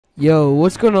Yo,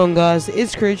 what's going on, guys?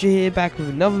 It's Creature here, back with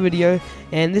another video,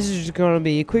 and this is just going to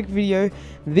be a quick video.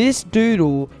 This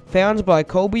doodle, found by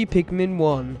Colby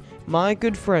Pikmin1, my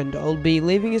good friend. I'll be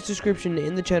leaving his description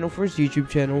in the channel for his YouTube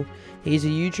channel. He's a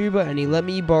YouTuber, and he let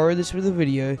me borrow this for the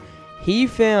video. He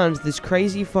found this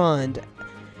crazy find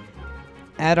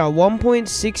at a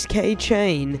 1.6k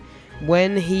chain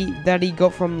that he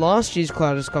got from last year's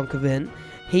Klydaskunk event.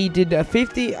 He did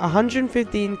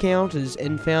 150 encounters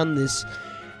and found this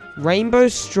Rainbow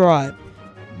Stripe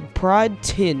Pride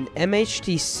Tint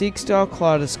Mht6 style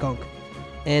Klydaskunk,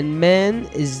 and man,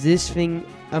 is this thing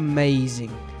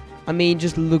amazing. I mean,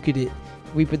 just look at it.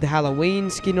 We put the Halloween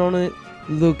skin on it.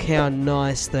 Look how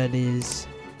nice that is.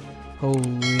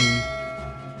 Holy.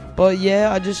 But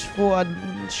yeah, I just thought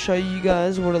I'd show you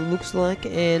guys what it looks like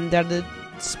and that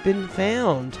it's been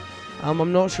found.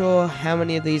 I'm not sure how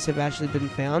many of these have actually been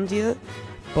found yet,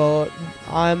 but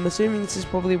I'm assuming this is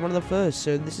probably one of the first,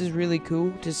 so this is really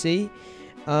cool to see.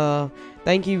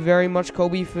 Thank you very much,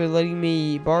 Colby, for letting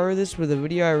me borrow this for the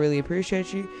video. I really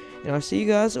appreciate you, and I'll see you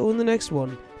guys all in the next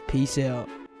one. Peace out.